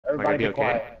Everybody be okay?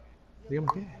 quiet. I think I'm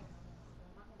okay.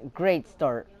 Great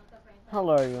start.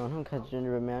 Hello everyone, I'm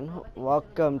Gingerman.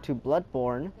 Welcome to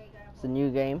Bloodborne. It's a new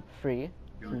game, free.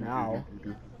 Now.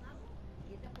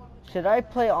 Should I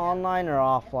play online or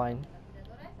offline?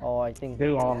 Oh, I think...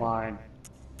 Do online.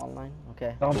 Online?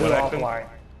 Okay. Don't do What accent? offline.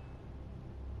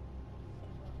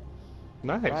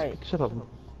 Nice. Right. Shut up.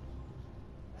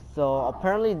 So,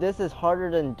 apparently this is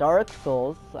harder than Dark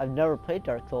Souls. I've never played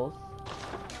Dark Souls.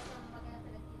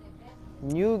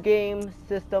 New game,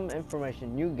 system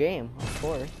information. New game, of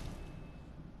course.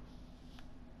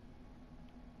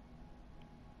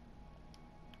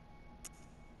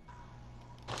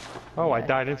 Oh, I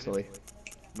died instantly.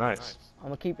 Nice. I'm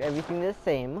gonna keep everything the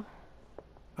same.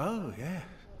 Oh, yes.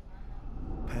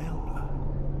 Pale blood.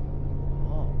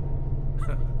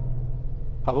 Oh.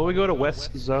 How about we go to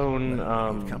West Zone,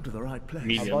 You've come to the right place. How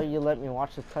medium? about you let me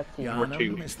watch this cutscene?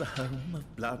 Yarnum is the home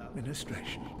of blood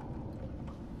administration.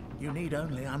 You need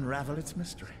only unravel its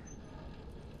mystery.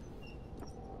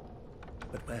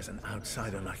 But where's an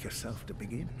outsider like yourself to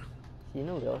begin? You in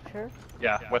a wheelchair?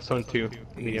 Yeah, West Zone 2,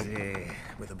 medium. Easy,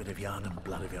 with a bit of yarn and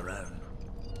blood of your own.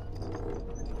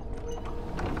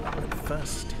 But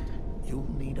first, you'll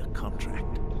need a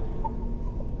contract.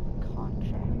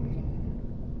 Contract.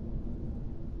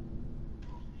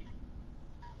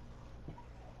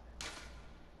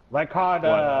 Let COD,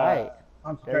 Right.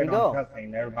 concentrate There we on go.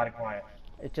 cussing. Everybody quiet.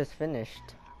 It just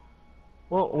finished.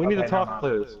 Well, we need to Okay, talk,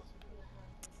 never please.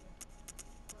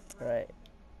 Right.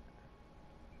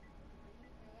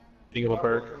 Think of a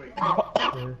bird.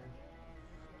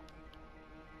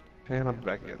 And I'm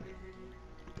back in.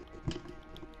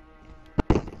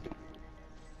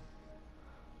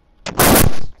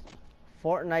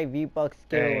 Fortnite V-Bucks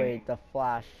giveaway, the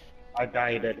Flash. I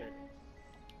died it.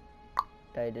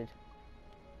 Died.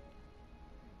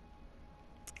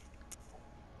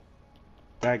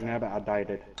 Dag nabbit, I died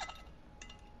it.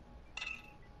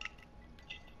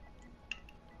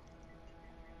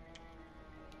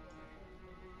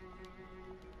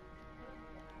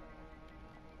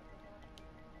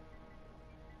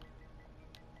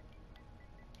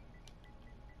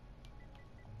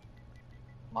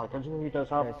 Mike, could you heat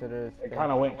this up? Yes, it is. It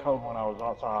kind of went cold when I was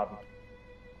outside.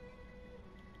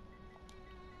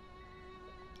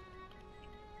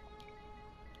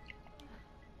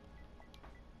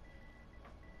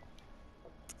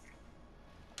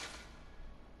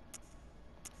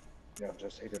 Yeah,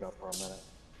 just heat it up for a minute.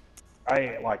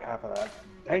 I ate like half of that.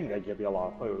 Dang, they give you a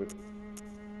lot of food.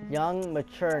 Young,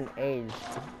 mature, and aged.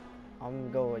 I'm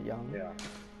gonna go with young. Yeah.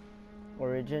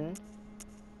 Origin.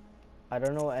 I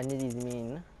don't know what any of these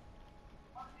mean.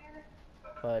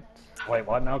 But Wait,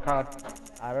 what now, COD?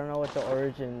 I don't know what the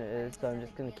origin is, so I'm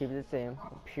just gonna keep it the same.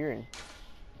 Appearing.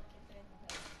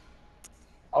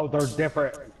 Oh, they're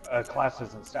different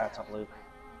classes and stats, I believe.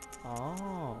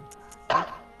 Oh.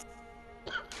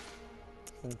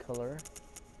 In color.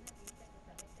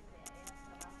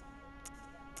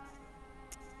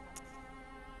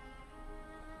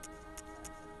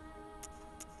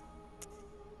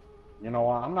 You know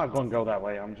what? I'm not going to go that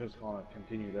way. I'm just going to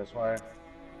continue this way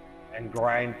and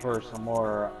grind for some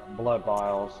more blood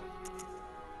vials.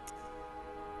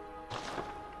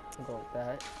 I'll go with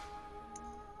that.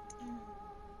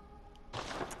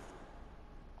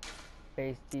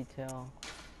 Face detail.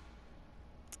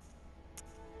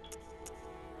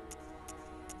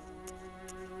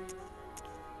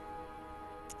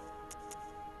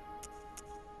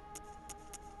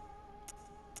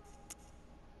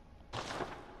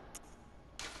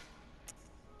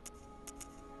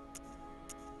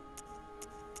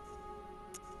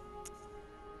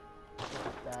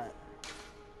 That.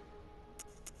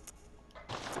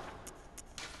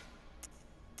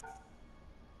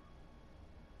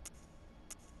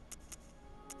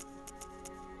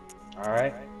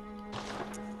 Alright?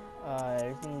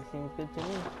 Everything seems good to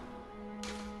me.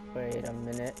 Wait a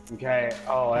minute. Okay.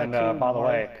 Oh, and Tattoo by the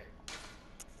way, mark.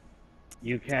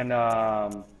 you can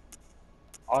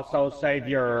also save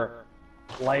your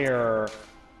player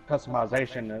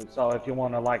customization. And so if you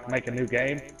want to like make a new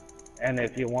game, and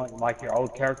if you want like your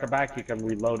old character back, you can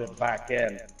reload it back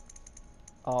in.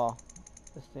 Oh,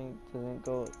 this thing doesn't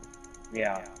go.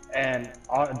 Yeah. And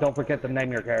don't forget to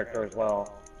name your character as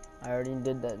well. I already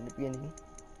did that in the beginning.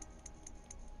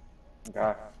 Okay.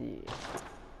 Let's see.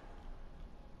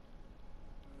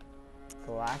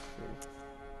 Glasses.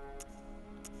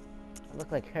 I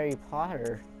look like Harry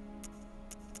Potter.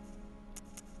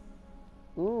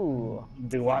 Ooh.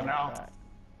 Do what now?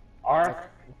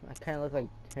 Arc? I kind of look like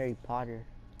Harry Potter.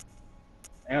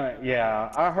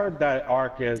 Yeah, I heard that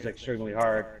arc is extremely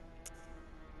hard.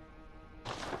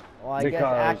 Oh, Well, I guess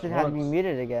Because Axton has to be once-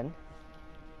 muted again.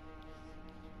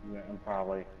 Yeah, and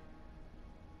probably.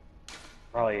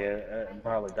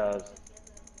 Probably does.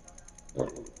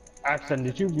 Axton,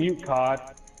 did you mute COD?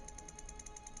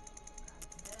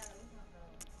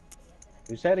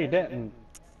 You said he didn't.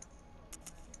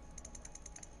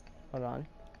 Hold on.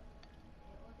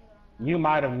 You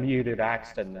might have muted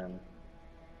Axton then.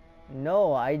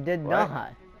 No, I did What?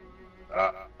 not.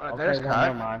 There's well, COD.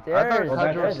 never mind. I thought There's- COD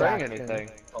there's wasn't saying Axton. anything.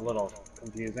 A little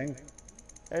confusing.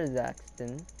 There's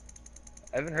Axton.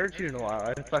 I haven't heard you in a while.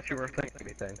 I thought you weren't saying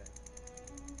anything.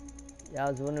 Yeah,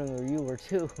 I was wondering where you were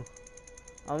too.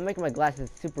 I'm making my glasses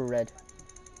super red.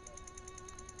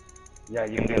 Yeah,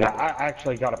 you can do that. I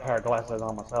actually got a pair of glasses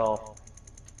on myself.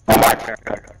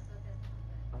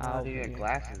 How do you get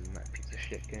glasses in that piece of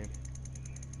shit game?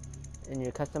 In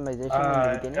your customization in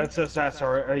the beginning? It's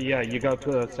accessory. Yeah, you go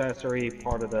to the accessory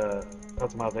part of the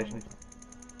customization.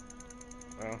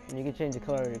 Oh. And you can change the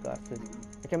color of your glasses.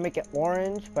 I can make it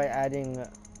orange by adding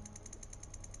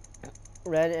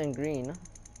red and green.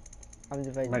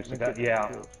 Makes it,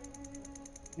 yeah.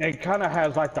 It kind of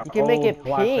has like the You can make old it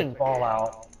classic pink.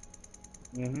 Fallout.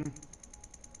 It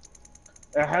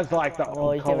has like the Well,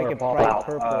 old you can make color it bright Fallout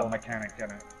purple. mechanic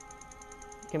in it.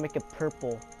 You can make it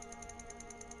purple.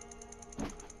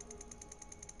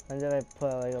 And then I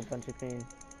put like a bunch of green.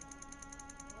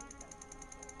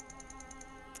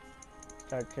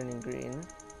 Start turning green.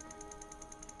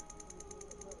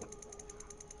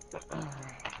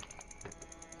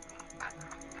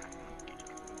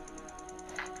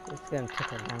 It's gonna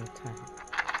take a long time.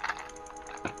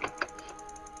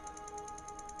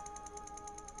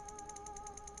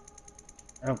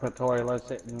 Inventory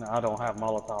list it, and I don't have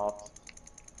Molotovs.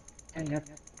 Dang it.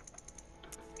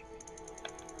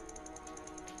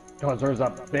 Because there's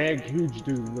a big, huge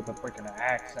dude with a freaking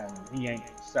axe, and he ain't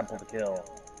simple to kill.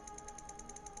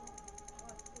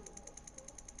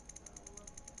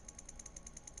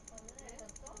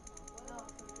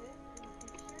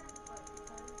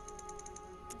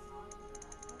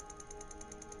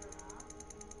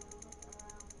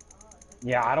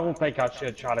 Yeah, I don't think I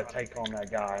should try to take on that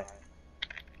guy.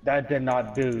 That did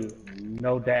not do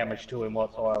no damage to him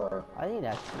whatsoever. I think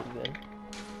that's pretty good.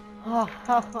 Ha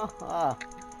ha ha ha.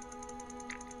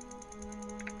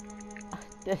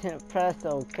 Didn't press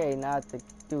OK not to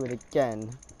do it again.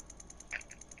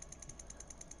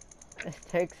 This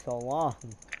takes so long.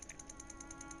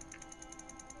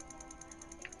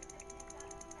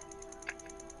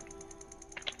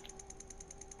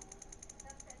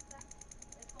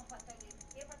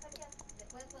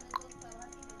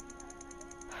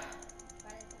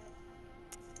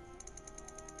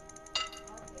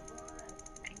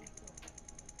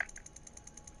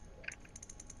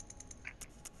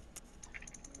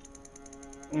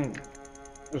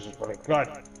 This is pretty good.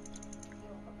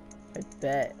 I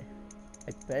bet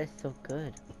it's so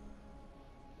good.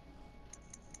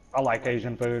 I like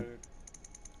Asian food.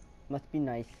 Must be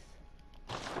nice.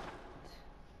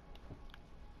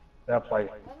 Definitely.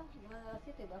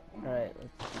 Alright,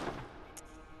 let's see.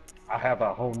 I have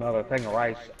a whole nother thing of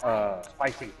rice,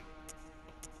 spicy.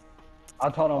 I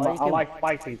told him Oh, you I can- like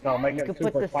spicy, so I'll make You it can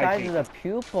super put the spicy. size of the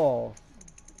pupils.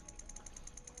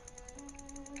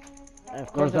 And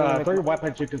of course There's I'm gonna 3 make,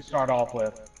 weapons you can start off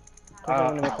with. of course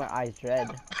I'm gonna make my eyes red.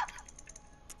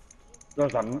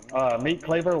 There's a meat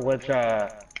cleaver, which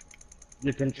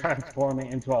you can transform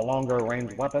it into a longer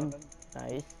range weapon.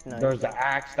 Nice, nice. There's an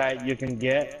axe that you can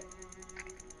get.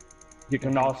 You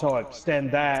can also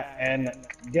extend that and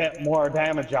get more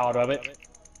damage out of it.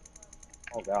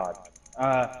 Oh god.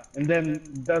 And then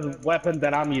the weapon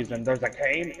that I'm using, there's a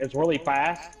cane. It's really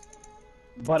fast,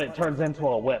 but it turns into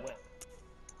a whip.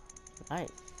 Nice.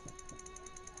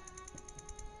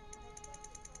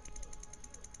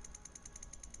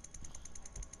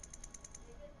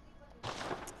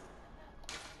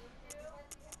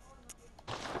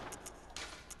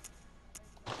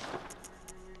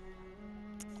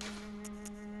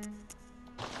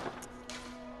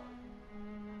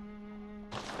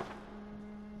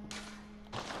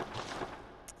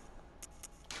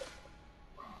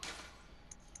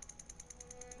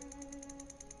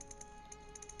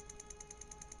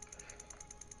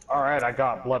 Alright, I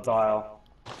got blood vial.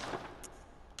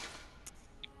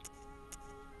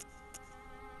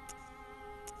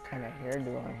 What kind of hair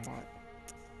do I want?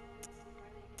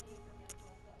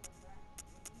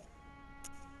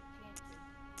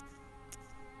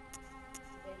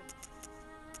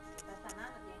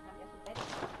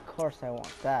 Of course I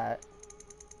want that.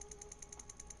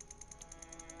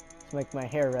 To make my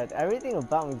hair red. Everything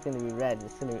about me is gonna be red.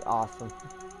 It's gonna be awesome.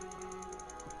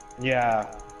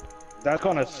 Yeah. That's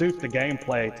gonna suit the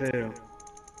gameplay too.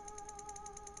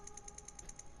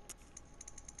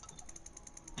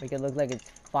 Make it look like it's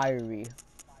fiery.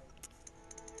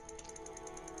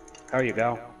 There you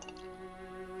go.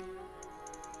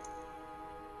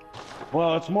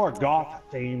 Well, it's more goth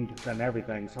themed than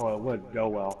everything, so it would go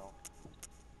well.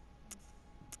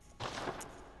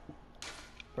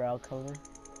 Brow color.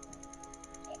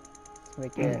 Let's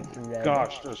make it red.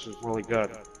 Gosh, this is really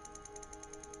good.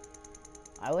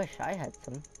 I wish I had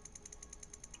some.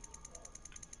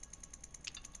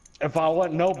 If I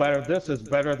wouldn't know better, this is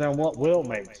better than what Will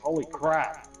makes. Holy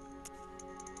crap.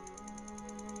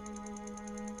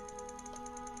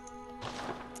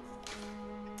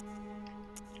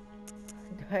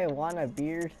 Do I want a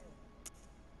beard?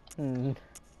 Hmm.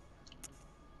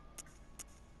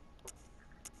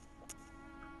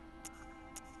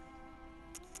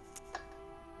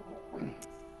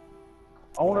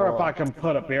 I wonder if I can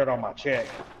put a beard on my chick.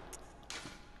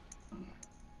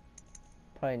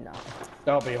 Probably not.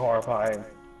 That'll be horrifying,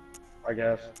 I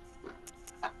guess.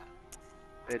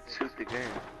 It suits the game.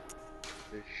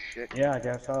 This shit. Yeah, I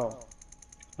guess so.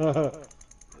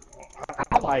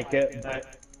 I like it,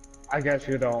 but I guess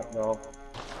you don't, though.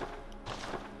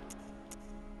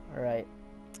 Alright.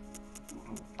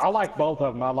 I like both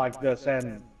of them. I like this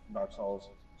and Dark Souls.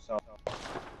 So.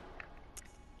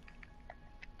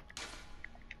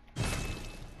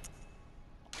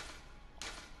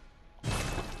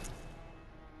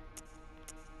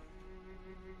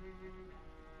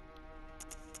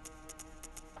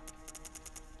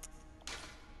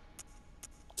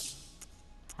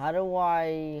 How do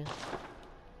I...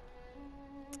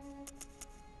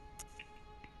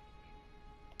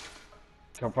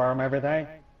 Confirm everything?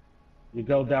 You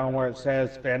go down where it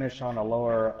says Spanish on the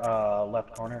lower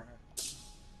left corner.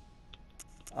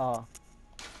 Oh.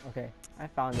 Okay. I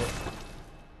found it.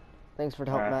 Thanks for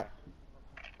the help, Alright.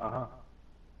 Matt. Uh-huh.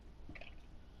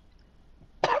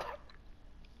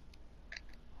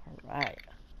 Alright.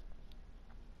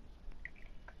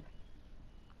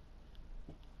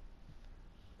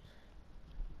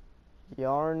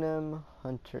 Yarnum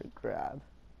Hunter Grab.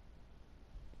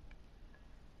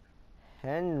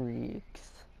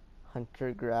 Henrik's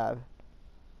Hunter Grab.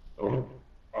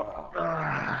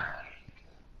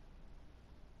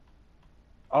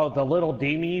 Oh, the little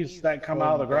demies that come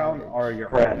out of the ground are your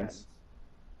friends.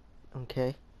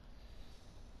 Okay.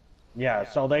 Yeah,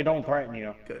 so they don't threaten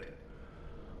you. Good.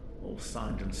 All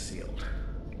signed and sealed.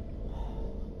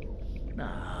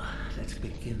 Now, let's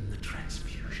begin the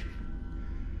transfusion.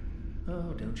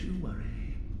 Oh, don't you worry.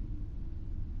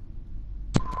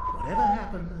 Whatever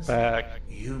happens,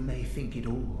 you may think it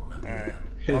all a blur.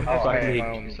 I'm Oh, playing hey. my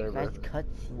own server. Nice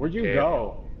cutscene. Where'd you Yeah.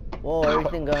 go? Whoa,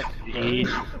 everything got... Eat.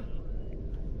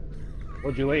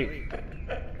 What'd you eat?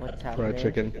 What's happening? Fried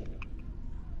chicken.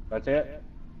 That's it?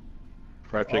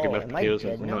 Fried chicken, Oh, mashed am I potatoes,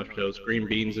 dead and now? mashed potatoes, green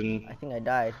beans, and, I think I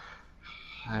died.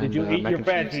 Did you eat mac your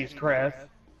and cheese. veggies, Chris?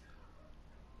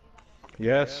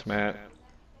 Yes, Matt.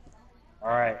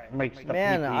 Alright, makes the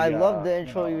Man, PP, I love the you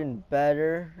intro know. even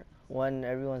better when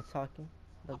everyone's talking.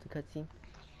 Love the cutscene.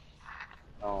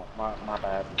 Oh, my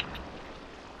bad.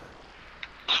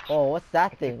 Oh, what's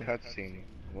that The thing? cutscene.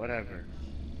 Whatever.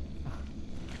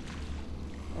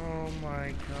 Oh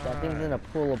my god. That thing's in a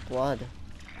pool of blood.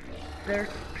 They're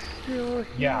still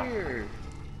here. Yeah.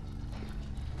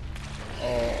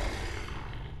 Oh.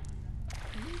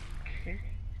 Okay.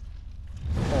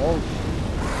 Oh.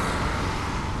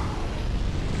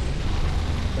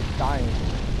 It's dying.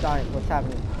 It's dying. What's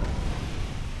happening?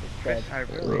 It's Chris, dead.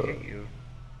 I really hate you.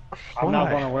 I'm not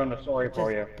Why? gonna ruin the story It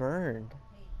for just you. burned.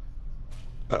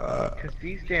 Because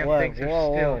these damn Whoa, things are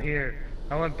whoa, still whoa. here.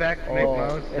 I went back to make my Oh,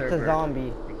 own it's server. a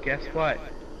zombie. And guess what?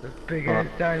 Those big ass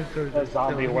dinosaurs A are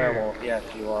zombie still werewolf, yes,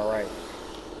 you are right.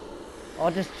 Oh,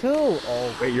 just two.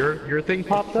 Oh. Wait, your thing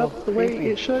popped so up the way creepy.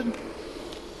 it should?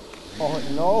 Oh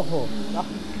no. No.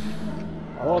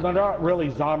 Well, they're not really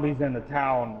zombies in the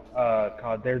town,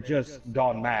 Cod. They're just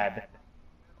gone mad.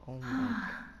 Oh my.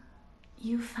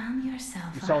 You found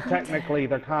yourself a So hunter. technically,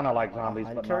 they're kind of like zombies,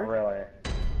 but hunter? not really.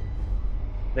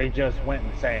 They just went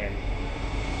insane.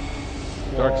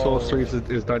 Dark Whoa. Souls 3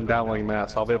 is done downloading, Matt,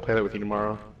 so I'll be able to play that with you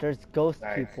tomorrow. There's ghost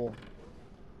Nice. people.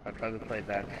 I'd rather play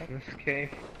that in this game.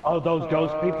 Oh, those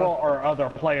ghost people or other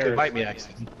players? Invite me,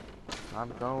 actually.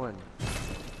 I'm going.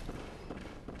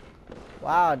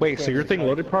 Wow. this Wait, so game your is thing hard.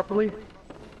 loaded properly?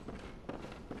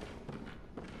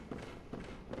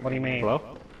 What do you mean?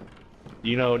 Hello?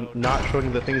 You know, not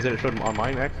showing the things that it showed on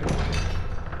mine, actually?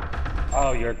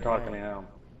 Oh, you're talking to him.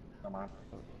 Come on.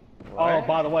 Oh, What?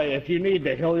 by the way, if you need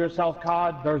to heal yourself,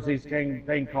 COD, there's these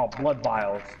thing called blood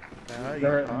vials.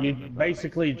 You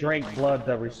basically drink blood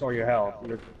to restore your health.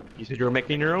 You said you were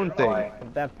making your own thing. Right. A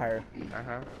vampire.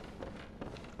 Uh-huh.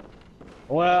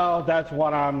 Well, that's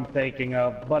what I'm thinking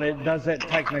of, but it doesn't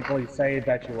technically say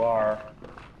that you are.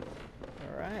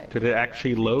 Alright. Did it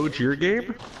actually load your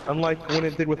game? Unlike when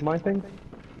it did with my thing?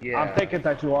 Yeah. I'm thinking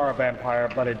that you are a vampire,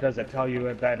 but it doesn't tell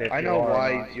you that if I you know are or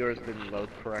why not. yours didn't load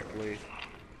correctly.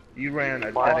 You ran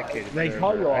a Well, dedicated they server.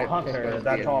 call you a It's hunter, supposed to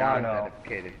that's be a all I know.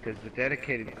 non-dedicated, because the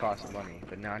dedicated costs money,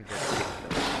 the non-dedicated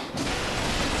doesn't.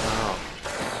 Wow.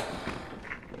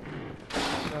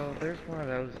 So there's one of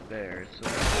those there. So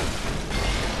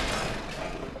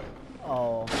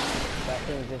Oh, that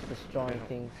thing's just destroying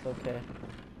things. Okay.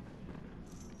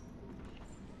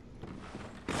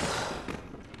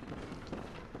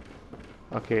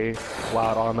 Okay.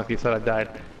 Wow, it automatically said I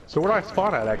died. So where do I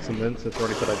spawn at, Axon, then, since it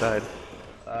already said I died?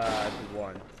 the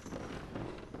one.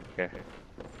 Okay.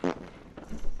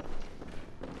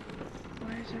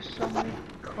 Why is there so many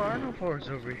carnivores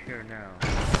over here now?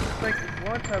 It's like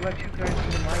once I let you guys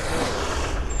into my world.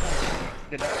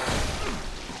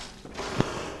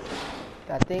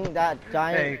 That thing, that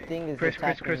giant Hey, thing is Chris,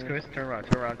 attacking me. turn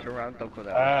around, don't go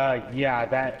that way. Yeah,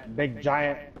 that big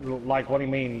giant, like, what do you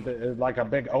mean? Like a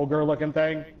big ogre looking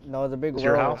thing? No, the big Is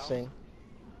your werewolf house? thing.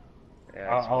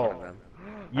 Yeah, it's one of oh. them.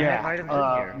 Yeah, I have items in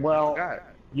here. well, I forgot.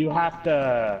 you have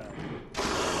to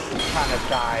kind of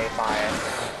die by it,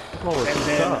 Oh, and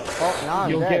then Oh, now I'm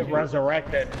you'll dead. get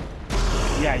resurrected.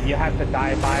 Yeah, you have to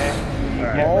die by it. You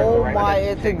Alright. get Oh resurrected. my,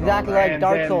 it's exactly like And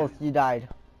Dark then- Souls. You died.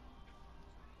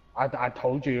 I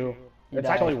told you. You It's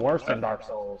died. actually worse than Dark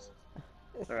Souls.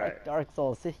 It's Alright. like Dark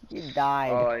Souls. You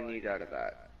died. All I need out of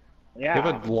that. Yeah. You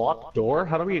have a locked door?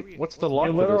 How do we... What's the lock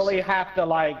You for literally this? have to,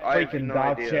 like, I have freaking no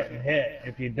dodge idea. shit and hit.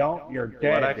 If you don't, you're What,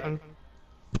 dead. Axon?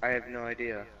 I have no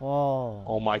idea. Whoa.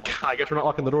 Oh my god, I guess we're not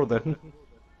locking the door then.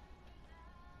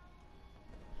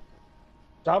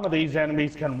 Some of these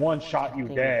enemies can one-shot you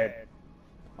dead.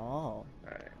 Oh.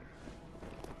 Alright.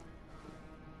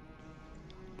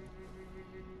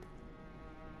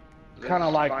 Kind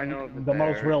of like Spino over the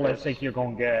most there. realistic you're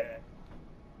gonna get.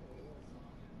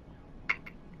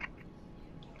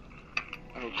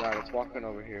 Oh god, it's walking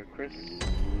over here. Chris?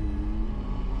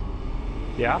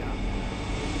 Yeah?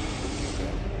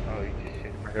 Oh, you just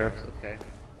shit. Yeah. Okay.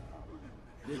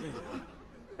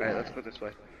 Alright, let's go this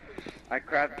way. I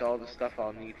grabbed all the stuff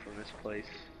I'll need from this place.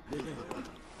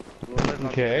 We'll live on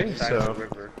Okay, the side of so- the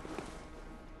river.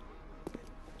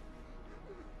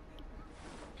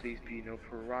 Please be no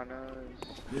piranhas.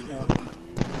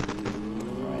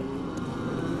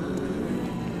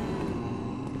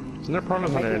 Isn't there piranhas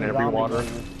in Making every zombie water?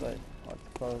 noises, but let's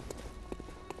close.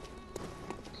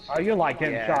 Oh, you like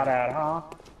getting Yeah. shot at, huh?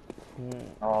 Hmm.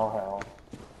 Oh, hell.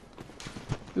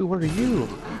 Ooh, what are you?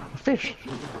 A fish!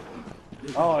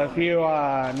 Oh, if you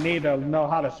need to know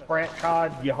how to sprint,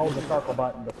 COD, you hold the circle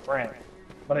button to sprint.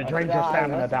 But it drains your forgot I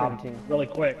stamina was down sprinting. really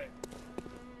quick.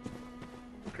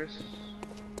 Chris?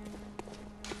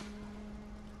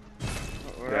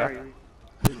 Where Yeah. are you?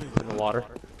 In the water.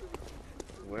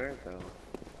 Where though?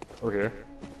 Over here.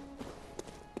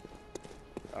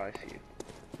 Oh, I see you.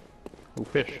 Ooh,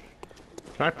 fish.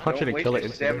 Can I punch Don't it and waste kill your it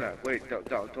instantly? stamina. Wait,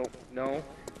 no.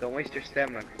 Don't waste your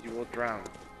stamina because you will drown.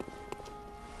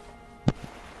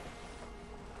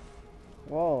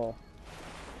 Whoa.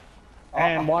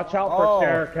 And watch out for Oh.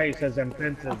 staircases and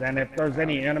fences, and if there's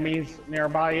any enemies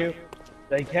nearby you,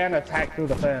 they can attack through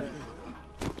the fence.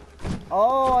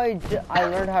 Oh, I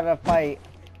learned how to fight.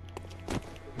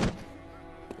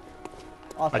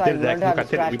 Also, I did it, learned Axon. how Look, to I did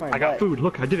scratch it. my I got butt. food.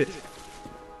 Look, I did it.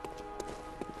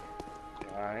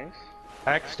 Nice.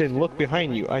 Axton, look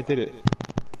behind you. I did it.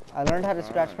 I learned how to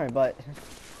scratch my butt.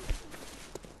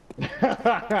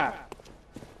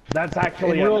 That's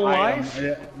actually In an real item.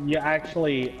 life? You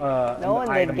actually, No, an in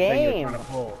the item thing you're game. trying to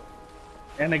pull.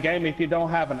 In the game, if you don't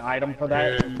have an item for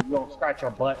that, you'll scratch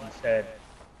your butt instead.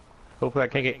 Hopefully I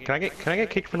can't get... Can I get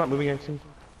kicked for not moving, Axton?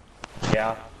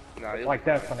 Yeah, No, you'll like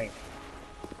be fine. Destiny.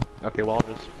 Okay, well,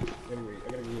 I'll just...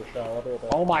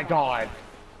 Oh my god.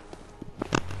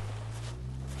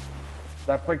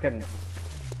 That freaking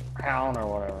hound or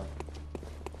whatever.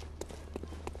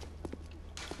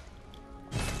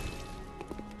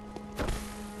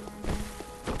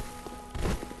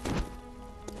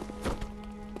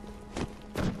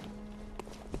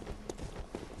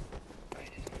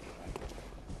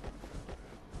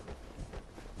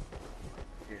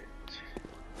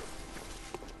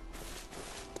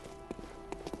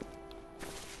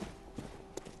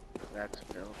 That's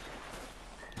built.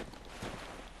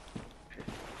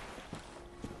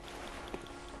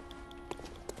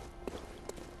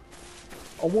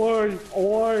 Away!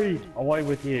 Away! Away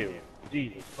with you.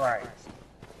 Jesus Christ.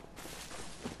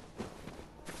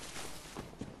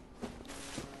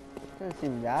 Doesn't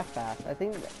seem that fast. I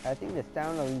think the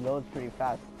stamina reloads pretty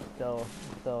fast though,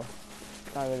 so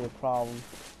it's not really a problem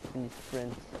when you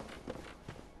sprint.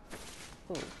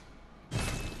 Ooh.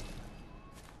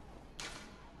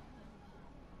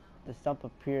 The stump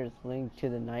appears linked to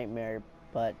the nightmare,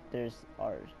 but there's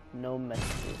no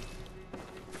messages.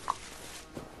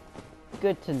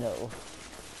 Good to know.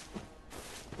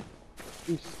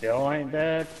 You still ain't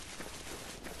dead?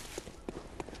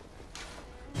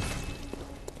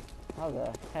 How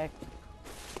the heck?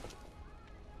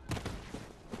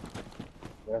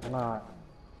 Guess not.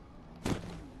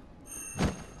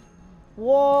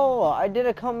 Whoa! I did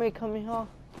a Kamehameha.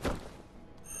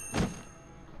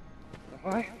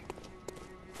 What?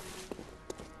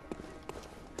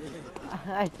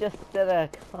 I just did a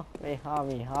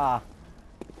Kamehameha.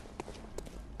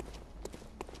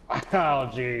 Oh,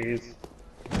 jeez.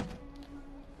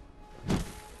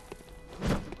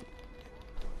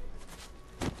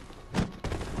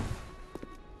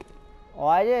 Oh,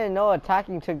 I didn't know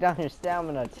attacking took down your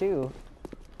stamina too.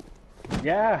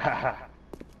 Yeah.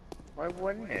 Why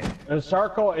wouldn't it? The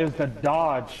circle is the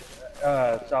dodge,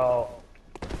 so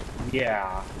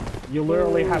yeah. You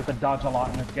literally have to dodge a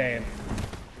lot in this game.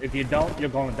 If you don't, you're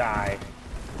gonna die.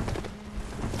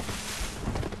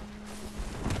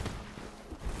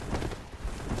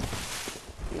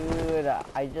 Dude,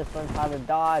 I just learned how to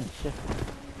dodge.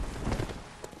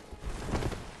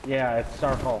 Yeah, it's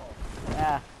circle.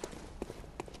 Yeah.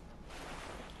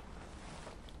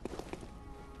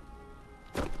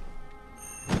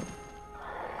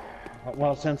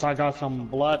 Well, since I got some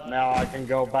blood now, I can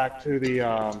go back to the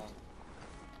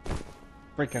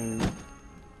freaking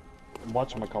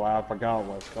whatchamacallit, I forgot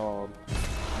what it's called.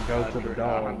 Go to the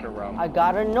dog. Hunter realm. I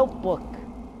got a notebook.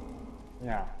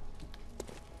 Yeah.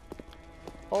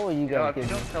 Oh, you You know, guys if you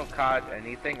give me. don't tell Cod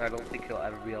anything, I don't think he'll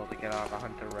ever be able to get out of the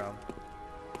Hunter realm.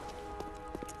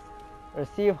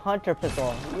 Receive hunter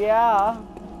pistol. Yeah.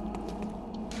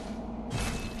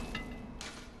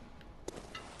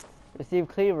 Receive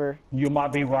cleaver. You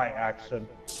might be right, Axon.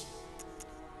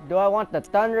 Do I want the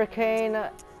thunder cane,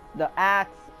 the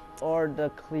axe, or the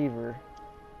cleaver?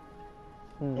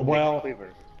 Well,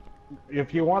 Cleaver.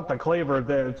 if you want the cleaver,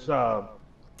 that's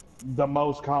the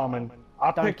most common.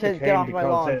 I Don't picked the kids get off cane my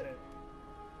because lawn.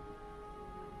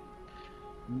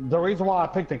 the reason why I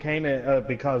picked the cane is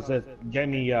because it gave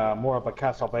me more of a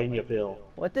Castlevania feel.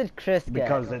 What did Chris get?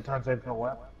 Because it turns into a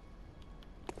weapon.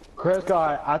 Chris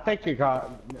got, I think he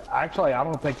got, actually I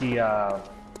don't think he,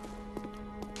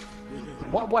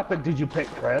 what weapon did you pick,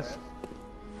 Chris?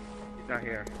 He's not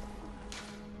here.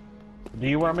 Do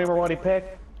you remember what he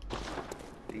picked?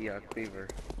 The cleaver.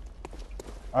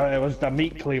 It was the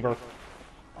meat cleaver.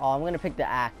 Oh, I'm gonna pick the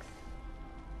axe.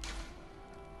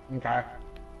 Okay.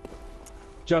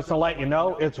 Just to let you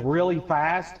know, it's really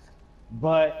fast,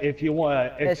 but if you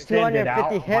want to It's extend it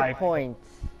 250 out hit by... points.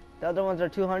 The other ones are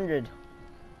 200.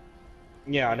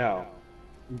 Yeah, I know.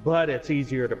 But it's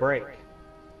easier to break.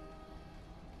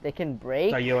 They can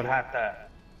break? So you would have to...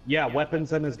 Yeah,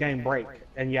 weapons in this game break,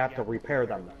 and you have to repair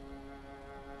them.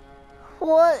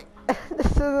 What? This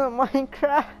isn't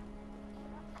Minecraft.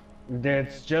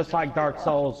 It's just like Dark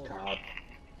Souls, God,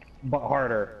 but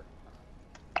harder.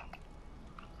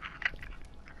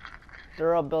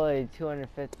 Durability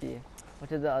 250. What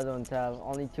did the other ones have?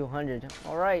 Only 200.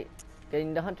 Alright,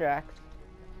 getting the hunter axe.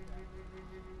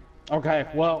 Okay,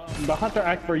 well, the Hunter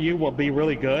Axe for you will be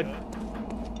really good.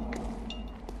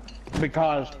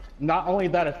 Because not only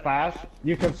that it's fast,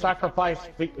 you can sacrifice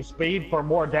speed for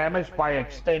more damage by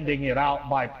extending it out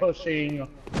by pushing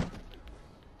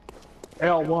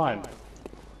L1.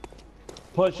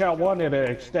 Push L1 and it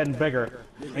extend bigger,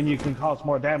 and you can cause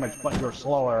more damage, but you're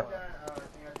slower.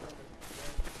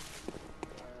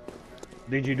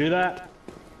 Did you do that?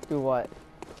 Do what?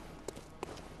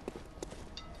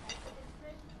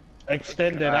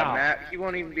 Extend it out. Matt, he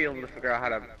won't even be able to figure out how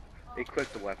to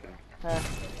equip the weapon.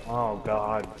 Oh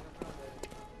God.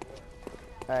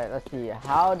 Alright, let's see.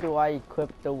 How do I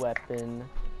equip the weapon?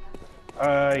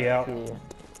 Yeah. Let's see.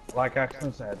 Like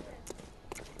Axton said.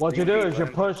 What you do is you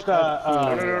push the,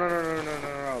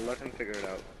 No, let him figure it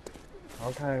out.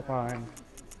 Okay, fine.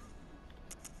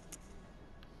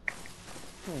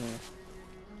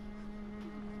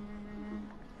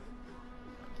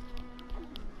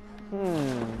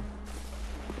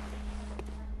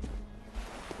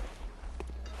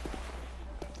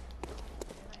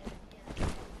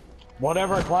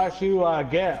 Whatever class you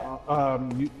get,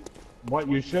 what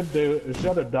you should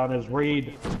have done is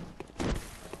read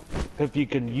if you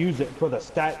can use it for the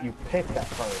stat you picked at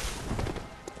first.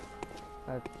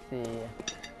 Let's see.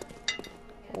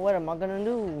 What am I gonna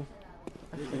do?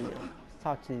 Let's see. Let's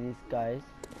talk to these guys.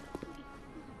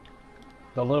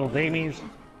 The little damies.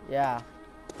 Yeah.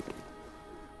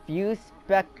 View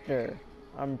Spectre.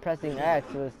 I'm pressing X,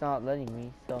 but it's not letting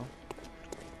me, so.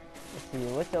 Let's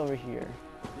see, what's over here?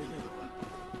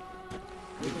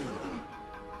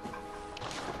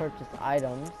 Purchase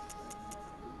items.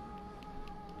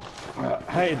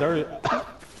 Hey, there's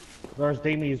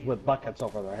damies with buckets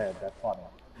over their head. That's funny.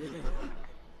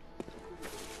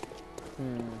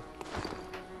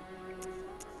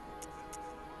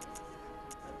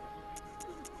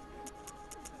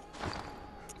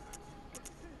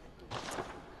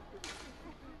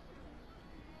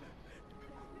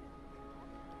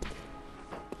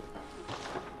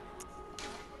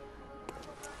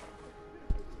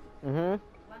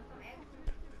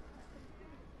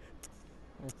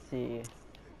 Let's see.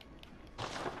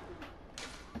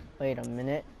 Wait a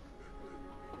minute.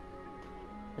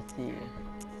 Let's see.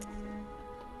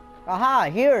 Aha,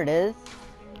 here it is.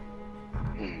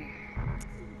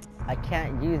 I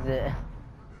can't use it.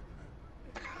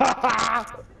 Oh,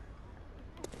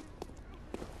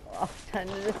 time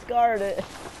to discard it.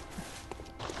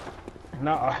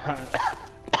 No,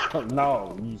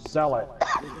 no, you sell it.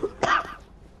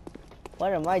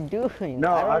 What am I doing?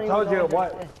 No, I don't told even you know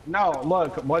what. No,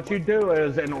 look, what you do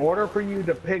is, in order for you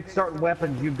to pick certain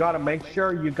weapons, you got to make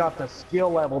sure you got the skill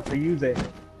level to use it.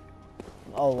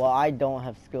 Oh well, I don't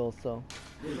have skills, so.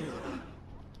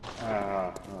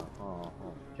 Oh,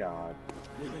 God.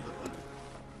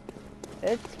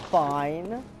 It's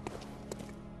fine.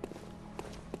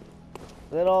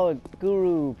 Little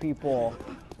guru people,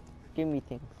 give me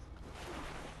things.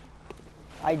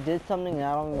 I did something and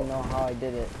I don't even know how I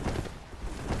did it.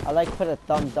 I like put a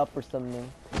thumbs up or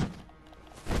something.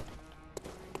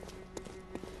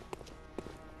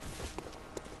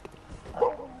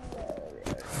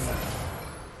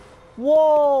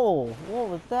 Whoa! What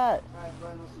was that?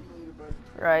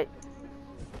 Right.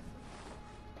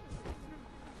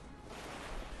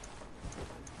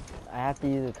 I have to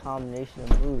use a combination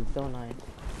of moves, don't I?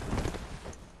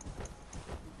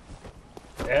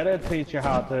 It'll teach you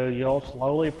how to. You'll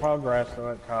slowly progress to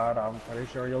it, Todd. I'm pretty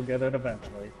sure you'll get it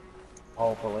eventually.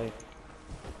 Hopefully.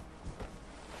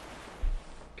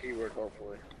 Keyword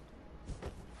hopefully.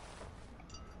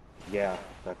 Yeah,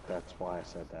 that's why I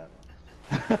said that.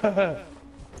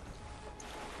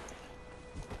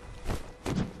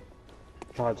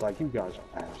 Todd's like, you guys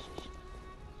are asses.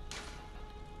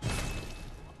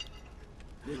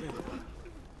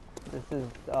 This is,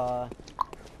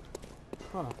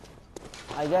 huh.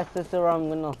 I guess this is where I'm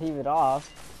gonna leave it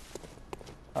off.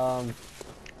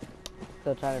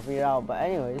 Still trying to figure it out, but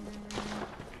anyways.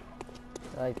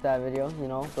 Like that video, you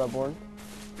know, Bloodborne.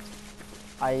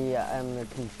 I am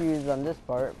confused on this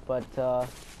part, but, I'll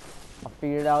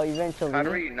figure it out eventually. How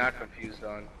are you not confused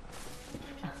on?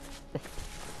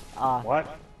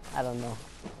 What? I don't know.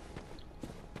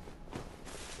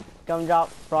 Gumdrop,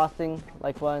 frosting,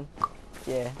 like one.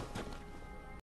 Yeah.